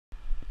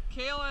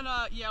Kaylin,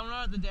 yeah, we're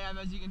not at the dam,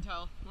 as you can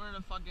tell. We're in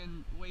a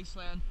fucking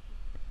wasteland.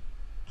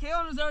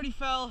 Kaylin has already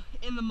fell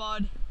in the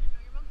mud.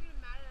 Your mom's gonna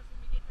be mad at us when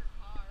we get in her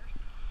car.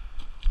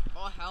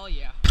 Oh, hell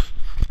yeah.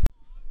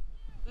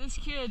 This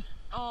kid,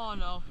 oh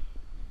no.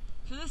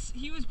 So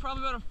he was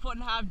probably about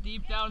 1.5 feet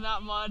deep down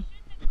that mud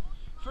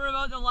for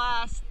about the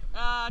last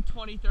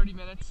 20-30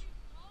 minutes.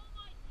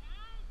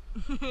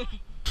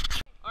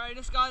 Alright,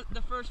 just got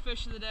the first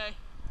fish of the day.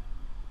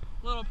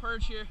 Little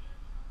perch here.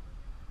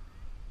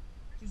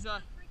 He's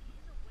a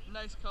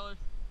nice color.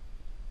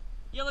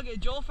 Yeah, look at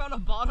Joel found a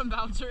bottom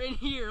bouncer in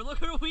here.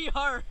 Look where we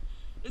are.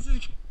 This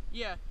is,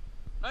 yeah,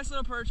 nice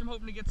little perch. I'm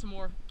hoping to get some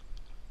more.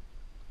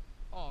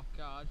 Oh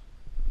God,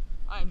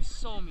 I am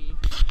so mean.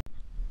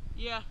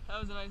 Yeah, that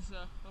was a nice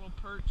little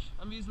perch.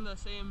 I'm using the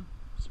same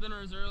spinner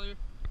as earlier.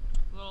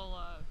 Little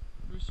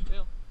rooster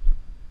tail.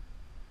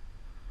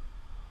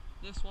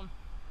 This one.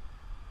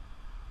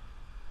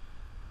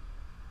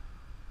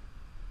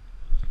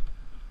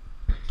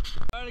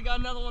 Alright, I got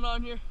another one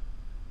on here.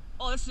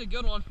 Oh, this is a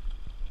good one.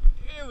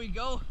 Here we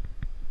go.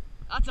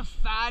 That's a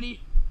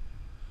fatty.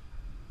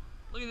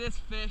 Look at this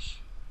fish.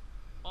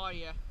 Oh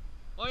yeah.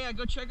 Oh yeah,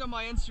 go check out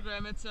my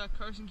Instagram. It's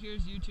Carson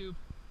Keir's YouTube.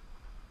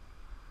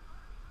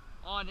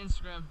 On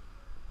Instagram.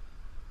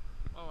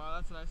 Oh wow,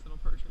 that's a nice little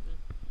perch right there.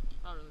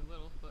 Not really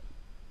little, but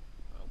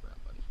oh crap,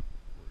 buddy.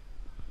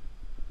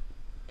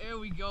 There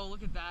we go.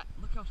 Look at that.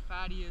 Look how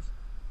fat he is.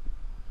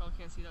 Probably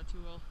can't see that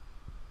too well.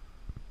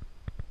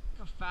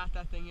 Look how fat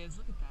that thing is.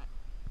 Look at that.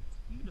 It's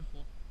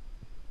beautiful.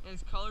 And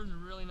his colors are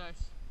really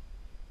nice.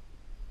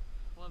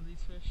 Love these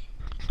fish.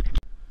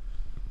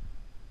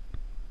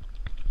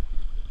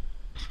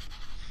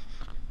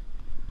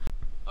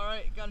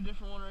 Alright, got a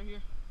different one right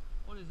here.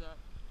 What is that?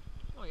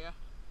 Oh yeah.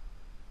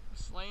 I'm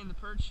slaying the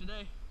perch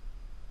today.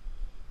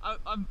 I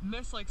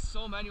missed like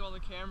so many while the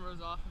camera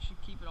was off. I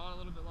should keep it on a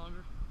little bit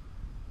longer.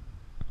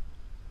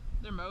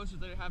 Their mouths,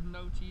 they have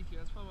no teeth here.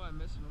 That's probably why I'm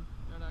missing them.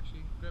 They're not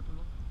actually gripping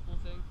the whole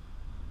thing.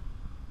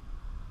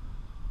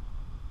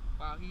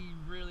 Wow, he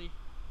really...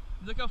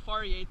 Look how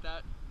far he ate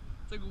that.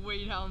 It's like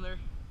way down there.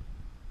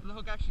 And the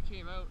hook actually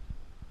came out.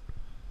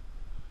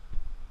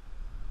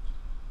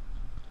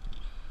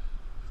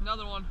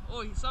 Another one.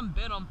 Oh, some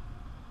bit him.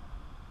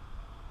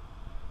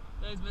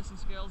 Yeah, he's missing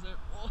scales there.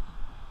 Oh.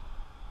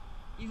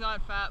 He's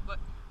not fat, but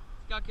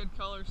he's got good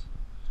colors.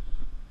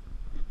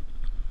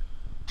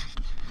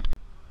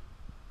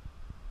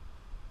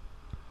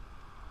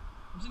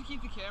 I'm just gonna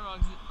keep the camera on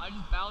because I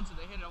just bounced it.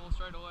 They hit it almost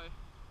right away.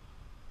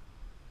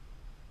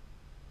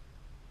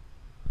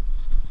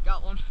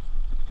 Got one.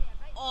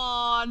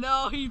 Oh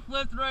no, he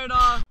flipped right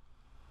off.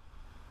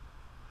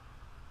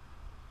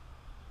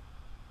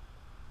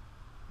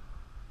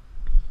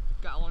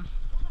 Got one.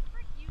 Well, the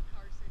frick you,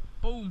 Carson.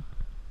 Boom.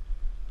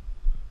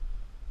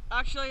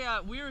 Actually,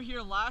 we were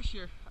here last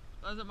year.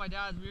 I was at my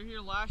dad's. We were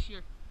here last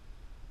year,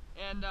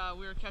 and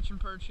we were catching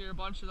perch here, a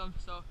bunch of them.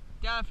 So,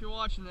 Dad, if you're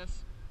watching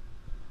this,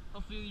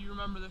 hopefully you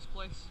remember this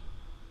place.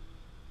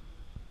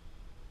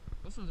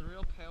 This one's a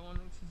real pale one.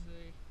 This is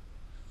a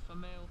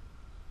female.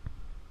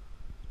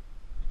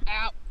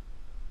 Ow!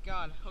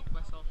 God, I hooked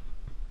myself.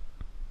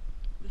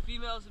 The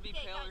females would be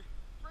paler.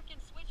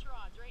 Frickin' switch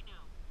rods right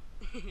now.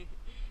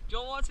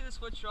 Joel wants you to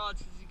switch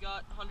rods because he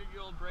got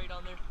 100-year-old braid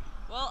on there.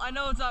 Well, I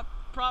know it's not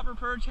proper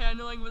perch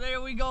handling, but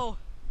there we go.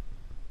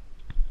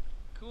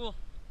 Cool.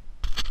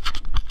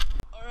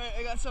 Alright,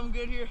 I got something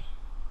good here.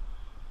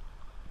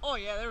 Oh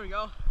yeah, there we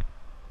go.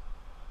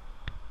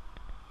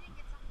 You didn't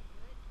get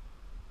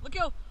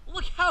something good.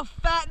 Look how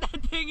fat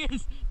that thing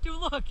is. Dude,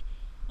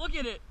 look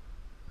at it.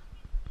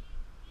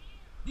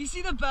 Do you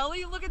see the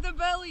belly? Look at the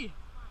belly.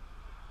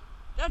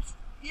 That's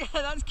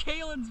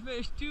Kaylin's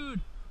fish, dude.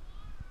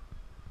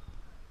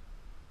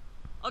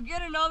 I'll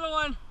get another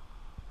one.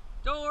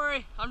 Don't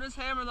worry, I'm just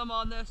hammering them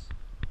on this.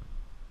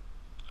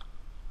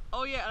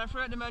 Oh yeah, and I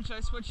forgot to mention I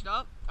switched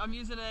up. I'm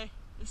using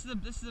this is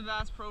a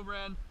Bass Pro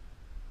brand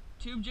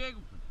tube jig,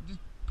 just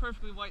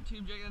perfectly white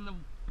tube jig and the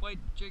white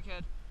jig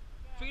head.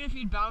 Figured if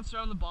you'd bounce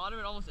around the bottom,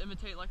 it'd almost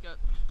imitate like a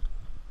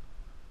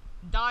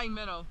dying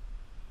minnow.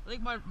 I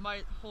think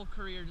my whole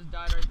career just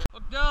died right there.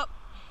 Hooked up.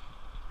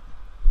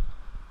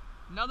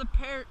 Another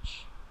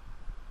perch.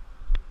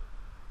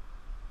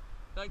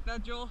 Like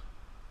that, Joel?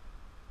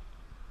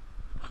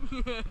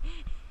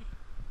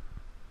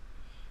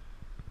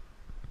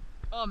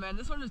 Oh man,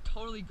 this one just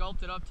totally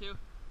gulped it up too.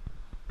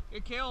 Yeah,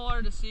 Kale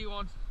wanted to see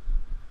one.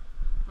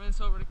 Bring this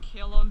over to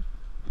Kalen.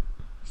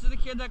 This is the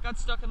kid that got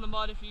stuck in the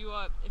mud. If you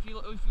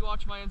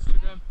watch my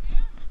Instagram.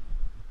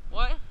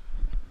 What?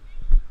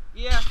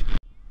 Yeah.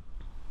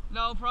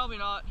 No, probably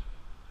not.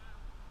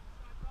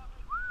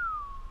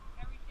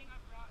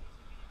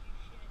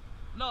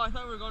 No, I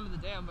thought we were going to the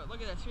dam, but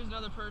look at this. Here's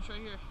another perch right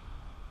here.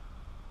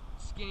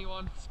 Skinny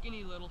one.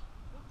 Skinny little.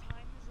 What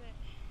time is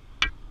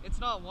it? It's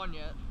not one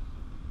yet.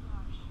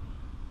 Gosh.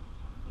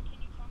 But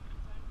can you tell me the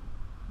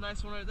time?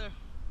 Nice one right there.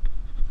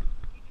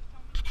 Can you just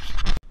tell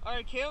me?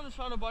 Alright, Caleb just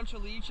found a bunch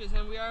of leeches,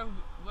 and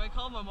I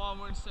called my mom,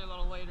 we're going to stay a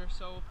little later,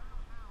 so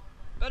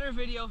better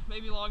video,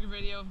 maybe longer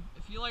video.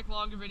 If you like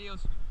longer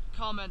videos,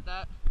 comment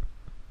that.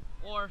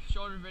 or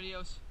shorter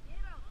videos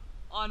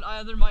on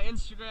either my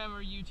Instagram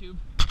or YouTube.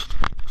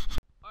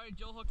 Alright,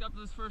 Joel hooked up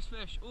to his first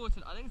fish. Oh,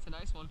 I think it's a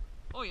nice one.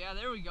 Oh yeah,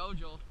 there we go,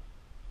 Joel.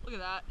 Look at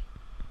that.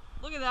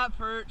 Look at that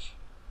perch.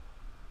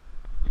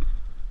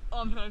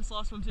 Oh man, I just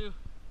lost one too.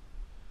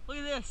 Look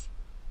at this.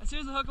 As soon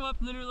as I hook him up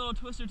in the new little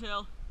twister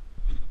tail,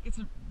 gets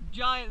a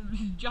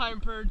giant,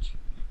 giant perch.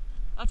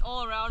 That's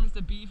all around, just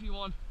a beefy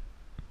one.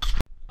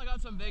 I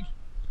got some big.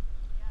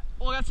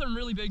 Oh, I got something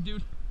really big,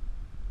 dude.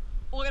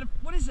 Oh,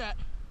 what is that?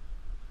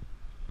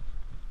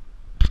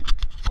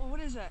 Oh, what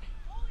is that?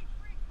 Holy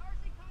freak,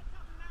 Carson caught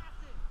something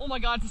massive. Oh my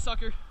god, it's a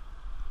sucker.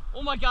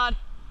 Oh my god.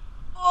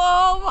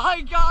 Oh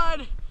my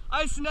god!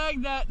 I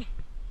snagged that.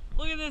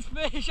 Look at this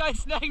fish. I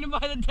snagged him by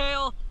the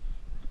tail.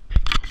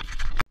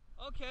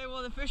 Okay,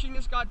 well the fishing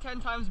just got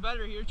 10 times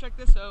better here. Check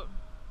this out.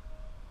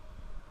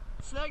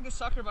 Snagged a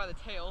sucker by the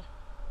tail.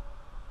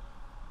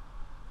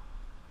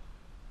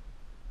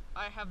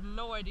 I have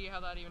no idea how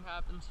that even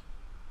happens.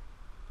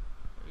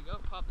 There we go,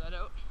 pop that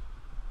out.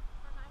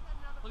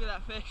 Look at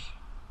that fish.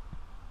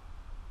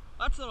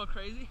 That's a little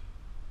crazy.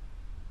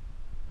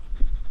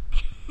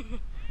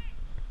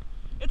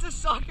 It's a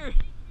sucker.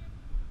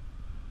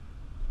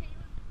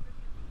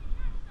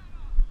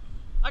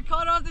 I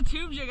caught it off the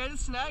tube jig, I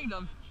just snagged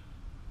him.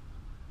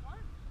 What?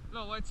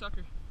 No, white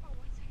sucker. Oh,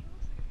 what's that? It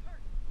looks like a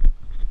hurt.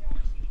 Here, I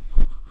want to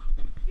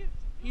see. Dude,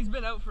 He's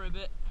been out for a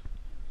bit.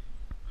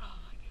 Oh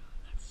my god,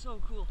 that's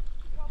so cool.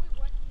 probably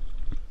wet.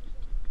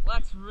 Well,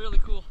 that's really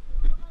cool.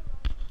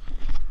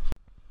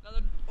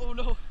 Another, oh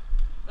no,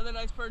 another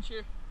nice perch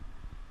here.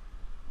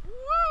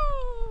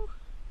 Woo!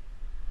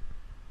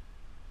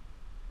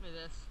 Look at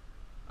this.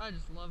 I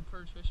just love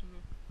perch fishing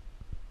here.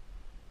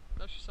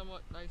 It's actually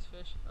somewhat nice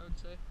fish, I would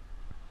say.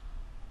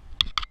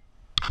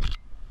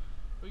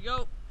 Here we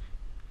go.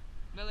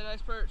 Another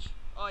nice perch.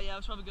 Oh yeah,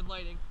 that's probably good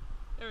lighting.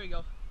 There we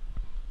go.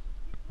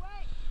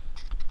 Wait.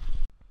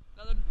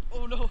 Another,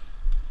 oh no,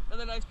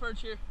 another nice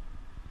perch here.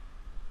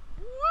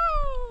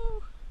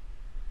 Woo!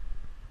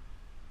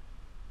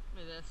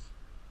 Look at this.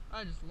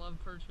 I just love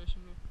perch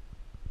fishing here.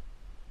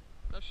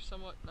 It's actually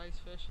somewhat nice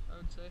fish, I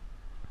would say.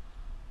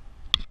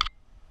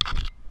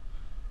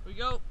 Here we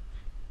go.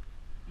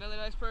 Another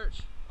nice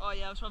perch. Oh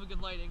yeah, that's probably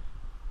good lighting.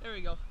 There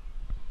we go.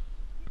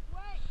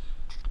 Wait.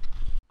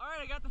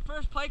 Alright, I got the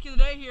first pike of the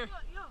day here.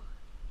 Yo.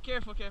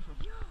 Careful, careful.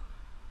 Yo.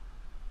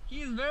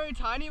 He is very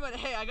tiny, but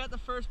hey, I got the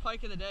first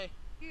pike of the day.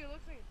 Dude, it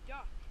looks like a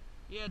duck.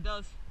 Yeah, it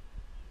does.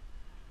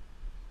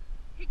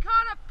 He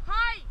caught a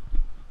pike.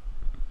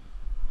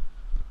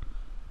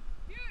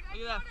 Dude,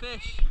 Look at that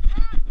fish.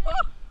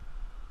 Oh!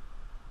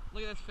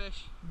 Look at this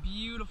fish.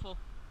 Beautiful.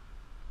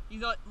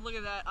 Look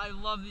at that. I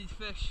love these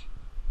fish.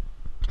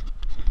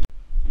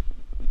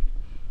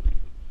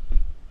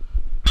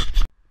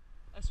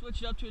 I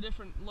switched up to a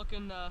different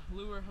looking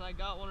lure and I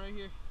got one right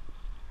here.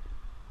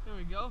 There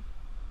we go.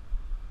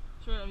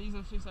 Sure, I'm using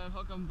a 6-9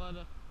 hook 'em,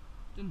 but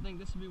didn't think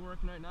this would be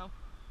working right now.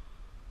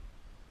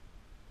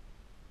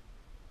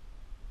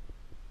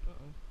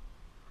 Uh-oh.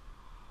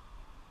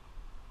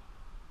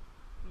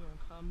 You gotta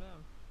calm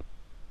down.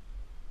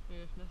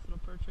 Here, nice little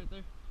perch right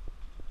there.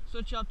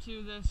 Switch up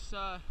to this,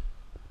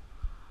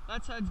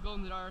 that side's glow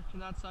in the dark,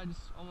 and that side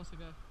is almost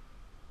like a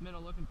minnow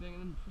looking thing.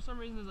 And then for some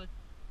reason there's like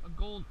a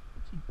gold,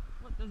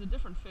 there's a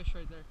different fish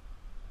right there.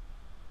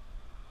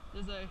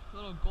 There's a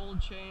little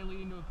gold chain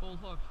leading to a gold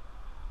hook.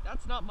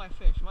 That's not my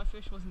fish. My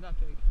fish wasn't that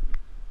big.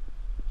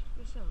 Check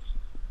this out.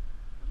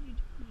 What are you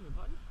doing here,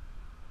 buddy?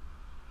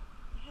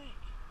 What the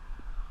heck?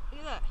 Look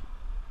at that.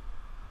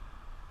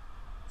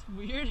 It's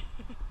weird.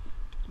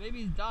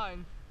 Maybe he's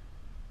dying.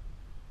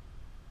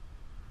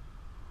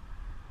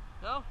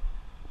 No?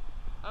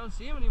 I don't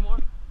see him anymore.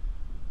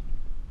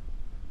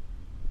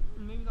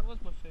 Maybe that was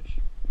my fish.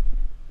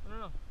 I don't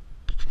know.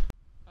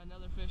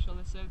 Another fish on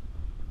this end.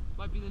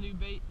 Might be the new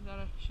bait that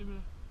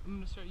I'm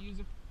gonna start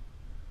using.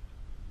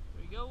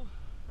 There we go.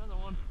 Another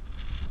one.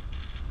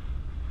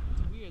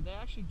 It's weird. They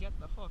actually get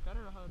the hook. I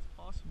don't know how that's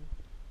possible.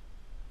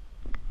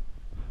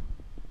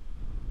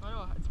 I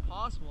know it's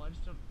possible. I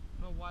just don't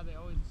know why they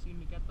always seem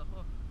to get the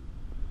hook.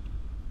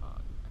 Oh,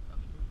 get back up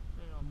here.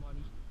 They're all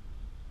muddy.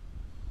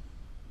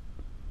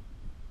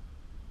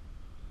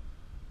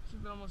 He's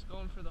been almost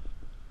going for the.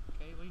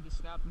 Okay, well he just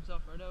snapped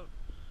himself right out.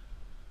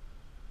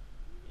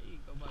 There you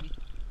go, buddy.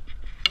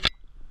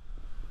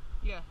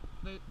 Yeah,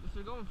 if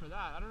they're going for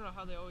that, I don't know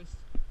how they always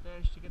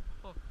manage to get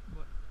the hook,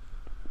 but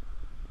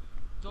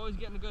it's always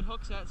getting a good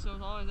hook set. So as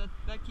long as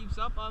that keeps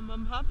up,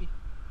 I'm happy.